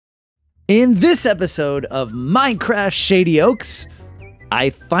In this episode of Minecraft Shady Oaks, I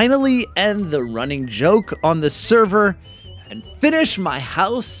finally end the running joke on the server and finish my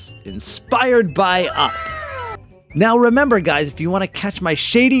house inspired by Up. Now remember guys, if you want to catch my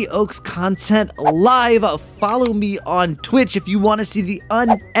Shady Oaks content live, follow me on Twitch. If you want to see the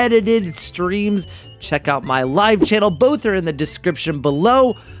unedited streams, check out my live channel. Both are in the description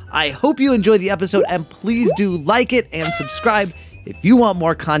below. I hope you enjoy the episode and please do like it and subscribe if you want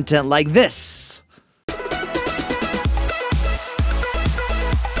more content like this.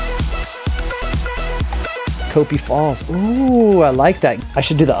 Kopi Falls. Ooh, I like that. I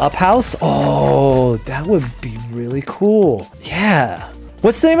should do the up house. Oh, that would be really cool. Yeah.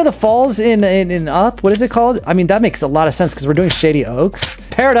 What's the name of the falls in Up? What is it called? I mean, that makes a lot of sense because we're doing Shady Oaks.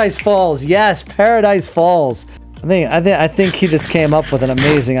 Paradise Falls. Yes, Paradise Falls. I think he just came up with an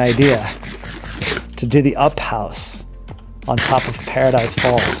amazing idea to do the up house on top of Paradise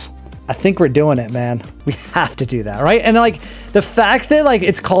Falls. I think we're doing it, man. We have to do that, right? And like the fact that like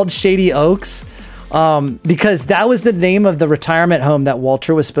it's called Shady Oaks, because that was the name of the retirement home that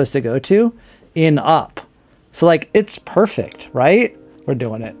Walter was supposed to go to in Up. So like it's perfect, right? We're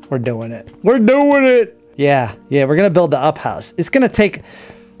doing it. We're doing it. We're doing it. Yeah, we're gonna build the up house. It's gonna take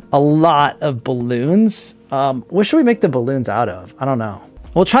a lot of balloons. What should we make the balloons out of? I don't know.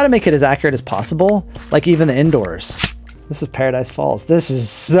 We'll try to make it as accurate as possible, like even the indoors. This is Paradise Falls. This is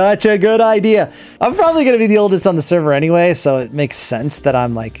such a good idea. I'm probably gonna be the oldest on the server anyway, so it makes sense that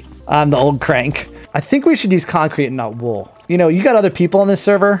I'm the old crank. I think we should use concrete and not wool. You know, you got other people on this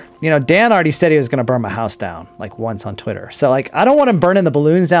server. You know, Dan already said he was gonna burn my house down like once on Twitter. So like, I don't want him burning the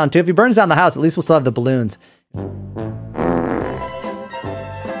balloons down too. If he burns down the house, at least we'll still have the balloons.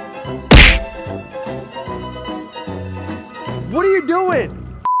 What are you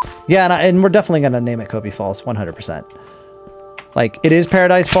doing? Yeah, and we're definitely gonna name it Kopi Falls, 100%. Like, it is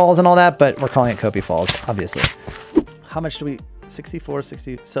Paradise Falls and all that, but we're calling it Kopi Falls, obviously. How much do we, 64,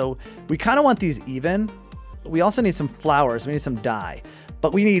 60, so we kind of want these even. We also need some flowers, we need some dye.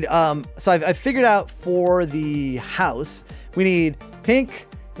 But we need, so I've figured out for the house, we need pink,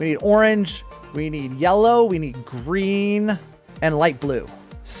 we need orange, we need yellow, we need green, and light blue.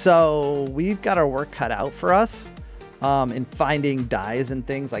 So we've got our work cut out for us in finding dyes and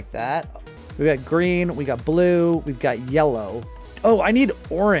things like that. We got green, we got blue, we've got yellow. Oh, I need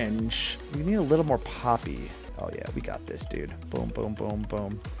orange. We need a little more poppy. Oh yeah, we got this, dude. Boom, boom, boom,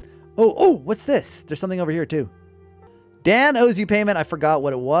 boom. Oh, what's this? There's something over here too. Dan owes you payment. I forgot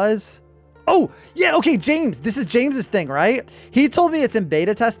what it was. Oh, yeah, okay, James. This is James's thing, right? He told me it's in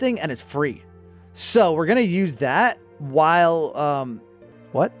beta testing and it's free. So we're gonna use that while,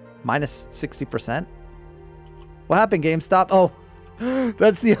 what? Minus 60%? What happened, GameStop? Oh,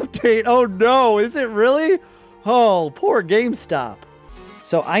 that's the update. Oh no, is it really? Oh, poor GameStop.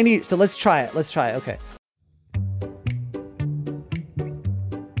 So let's try it. Let's try it. Okay.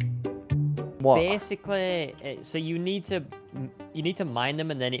 What? Basically, so you need to mine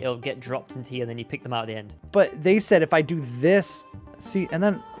them and then it'll get dropped into here and then you pick them out at the end. But they said if I do this, see, and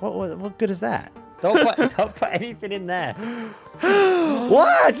then what good is that? Don't put anything in there.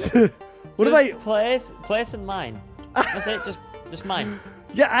 What? What if I place and mine? That's it. Just mine.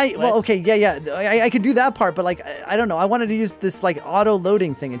 Yeah, well, okay, yeah. I could do that part, but like, I don't know. I wanted to use this like auto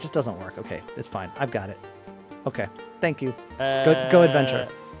loading thing. It just doesn't work. Okay, it's fine. I've got it. Okay, thank you. Go adventure.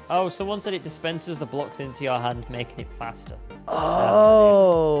 Oh, someone said it dispenses the blocks into your hand, making it faster.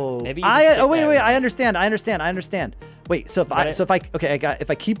 Oh. Maybe. Wait. I understand. Wait, so if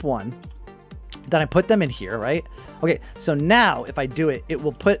I keep one, then I put them in here, right? Okay, so now if I do it, it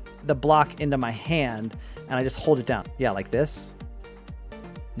will put the block into my hand and I just hold it down. Yeah, like this.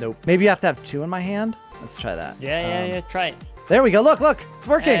 Nope. Maybe you have to have two in my hand. Let's try that. Yeah, try it. There we go. Look, it's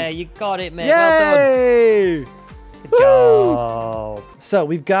working. Yeah, you got it, man. Yay! Well done. Good job. So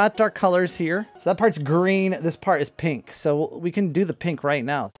we've got our colors here. So that part's green. This part is pink. So we can do the pink right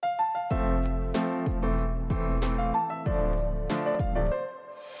now.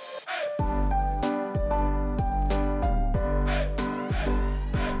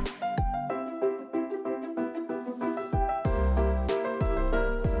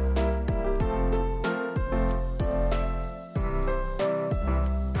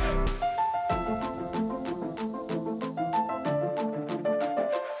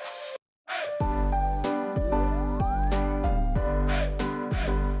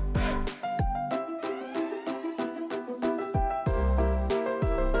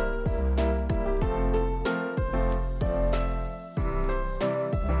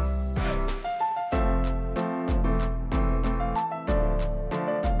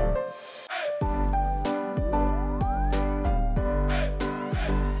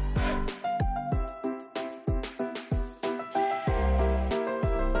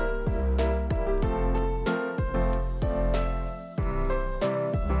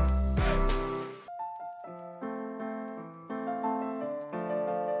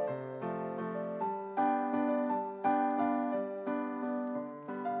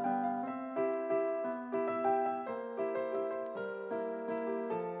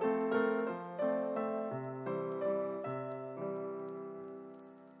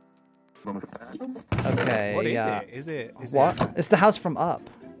 Okay, What is yeah. it? Is it? What? It's the house from Up.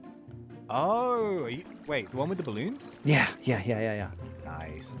 Oh, wait, the one with the balloons? Yeah.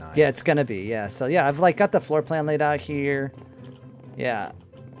 Nice. Yeah, it's gonna be, yeah. So yeah, I've like got the floor plan laid out here. Yeah.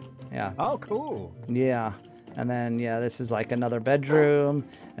 Oh, cool. Yeah. And then, yeah, this is like another bedroom.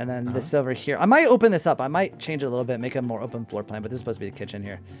 And then this over here. I might open this up. I might change it a little bit, make a more open floor plan, but this is supposed to be the kitchen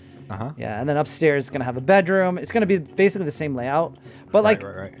here. Yeah, and then upstairs is going to have a bedroom. It's going to be basically the same layout. But like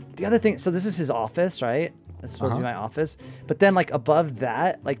the other thing, so this is his office, right? That's supposed to be my office. But then like above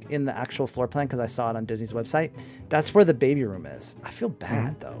that, like in the actual floor plan, because I saw it on Disney's website, that's where the baby room is. I feel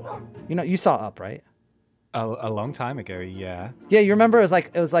bad though. You know, you saw Up, right? A long time ago, yeah. Yeah, you remember it was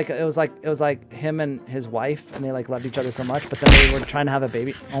like him and his wife, and they like loved each other so much, but then they were trying to have a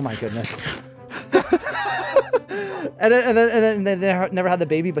baby. Oh my goodness. and then they never had the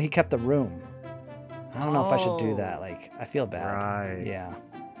baby, but he kept the room. I don't know if I should do that. Like, I feel bad. Right. Yeah.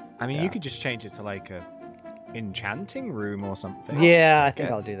 I mean, you could just change it to like a enchanting room or something. Yeah, I think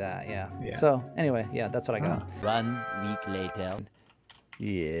I'll do that. Yeah. So anyway, yeah, that's what I got. 1 week later.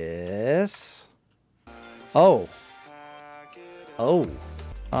 Yes. Oh.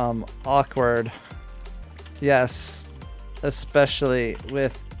 Awkward. Yes. Especially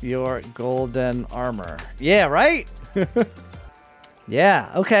with your golden armor. Yeah, right?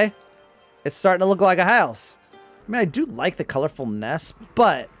 Yeah, okay. It's starting to look like a house. I mean, I do like the colorfulness,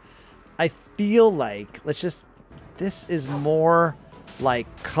 but I feel like this is more like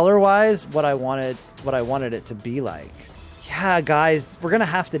color-wise what I wanted it to be like. Yeah, guys, we're gonna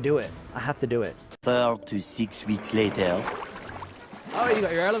have to do it. I have to do it. 4 to 6 weeks later. Oh, you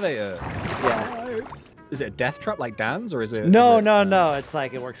got your elevator. Yeah. Nice. Is it a death trap like Dan's, or is it? No. It's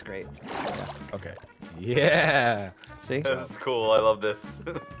like, it works great. Okay. Yeah. See? This is cool. I love this.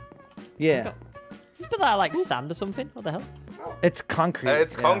 Yeah. Is this bit like sand or something? What the hell? It's concrete.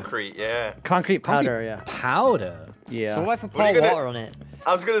 It's yeah. concrete, yeah. Concrete powder, yeah. Powder? Yeah. So what if I What are you pour gonna- water on it?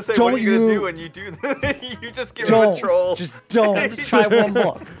 I was gonna say, Don't what are you gonna you- do when you do that? You just give him a troll. Just don't. Just try one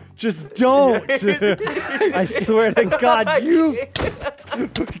block. Just don't. I swear to God, you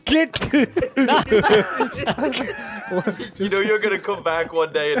get. You know you're gonna come back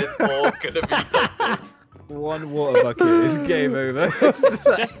one day and it's all gonna be like this. One water bucket is game over.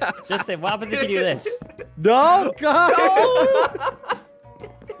 Justin, what happens if you do this? No, God.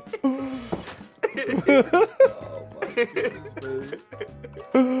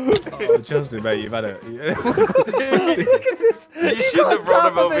 Oh, Justin, mate, you've had it. Look at this. You should have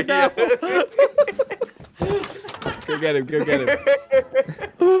brought him over here. Go get him, go get him.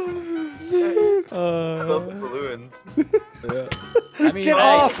 Love the balloons. Yeah. I mean, Get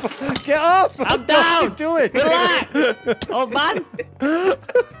off! Get up! I'm down! What are you doing? Relax! Oh, man!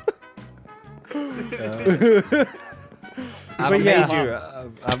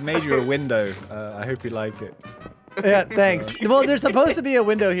 I've made you a window. I hope you like it. Yeah, thanks. Well, there's supposed to be a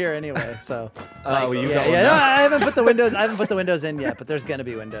window here anyway, so. Oh, well, you Yeah, got one yeah. now. No, I haven't put the windows. I haven't put the windows in yet, but there's gonna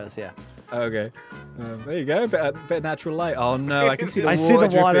be windows. Yeah. Okay. There you go. Bit of natural light. Oh no, I can see the I water. see the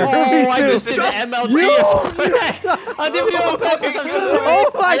water. dripping. Oh, I too. just did the MLG. I didn't do it on purpose. I'm so sorry.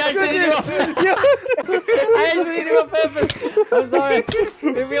 Oh my I actually did it on purpose. I actually did it on purpose. I'm sorry.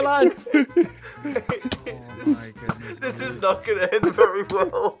 Leave me alone. Oh my goodness. This is not gonna end very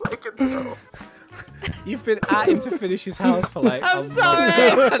well. I can tell. You've been at him to finish his house for like I'm a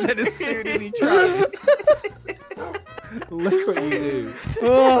sorry. month, and then as soon as he tries, look what you do.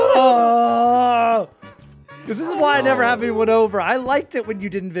 Oh, this is why I never have anyone over. I liked it when you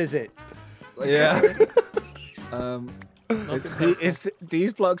didn't visit. Yeah.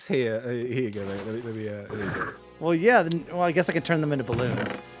 These blocks here. Here you go. Let me here you go. Well, yeah. Then, well, I guess I could turn them into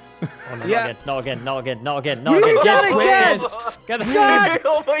balloons. Oh, no, Yeah. Not again. Not again. Not again. What Not are you again. doing Yes, again? please. Get the God.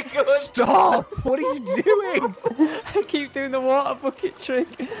 Oh my god. Stop! What are you doing? I keep doing the water bucket trick.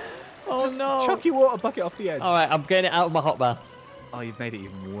 Oh Just no. chuck your water bucket off the edge. All right, I'm getting it out of my hotbar. Oh, you've made it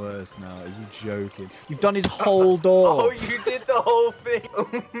even worse now. Are you joking? You've done his whole door. Oh, you did the whole thing.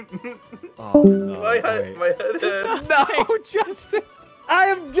 Oh, no. My head hurts. No, Justin. I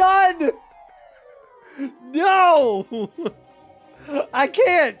am done. No, I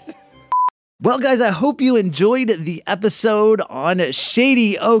can't. Well, guys, I hope you enjoyed the episode on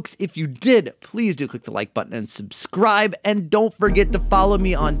Shady Oaks. If you did, please do click the like button and subscribe. And don't forget to follow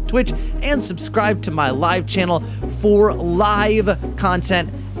me on Twitch and subscribe to my live channel for live content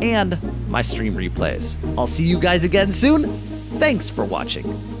and my stream replays. I'll see you guys again soon. Thanks for watching.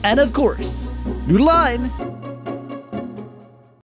 And of course, Noodle line.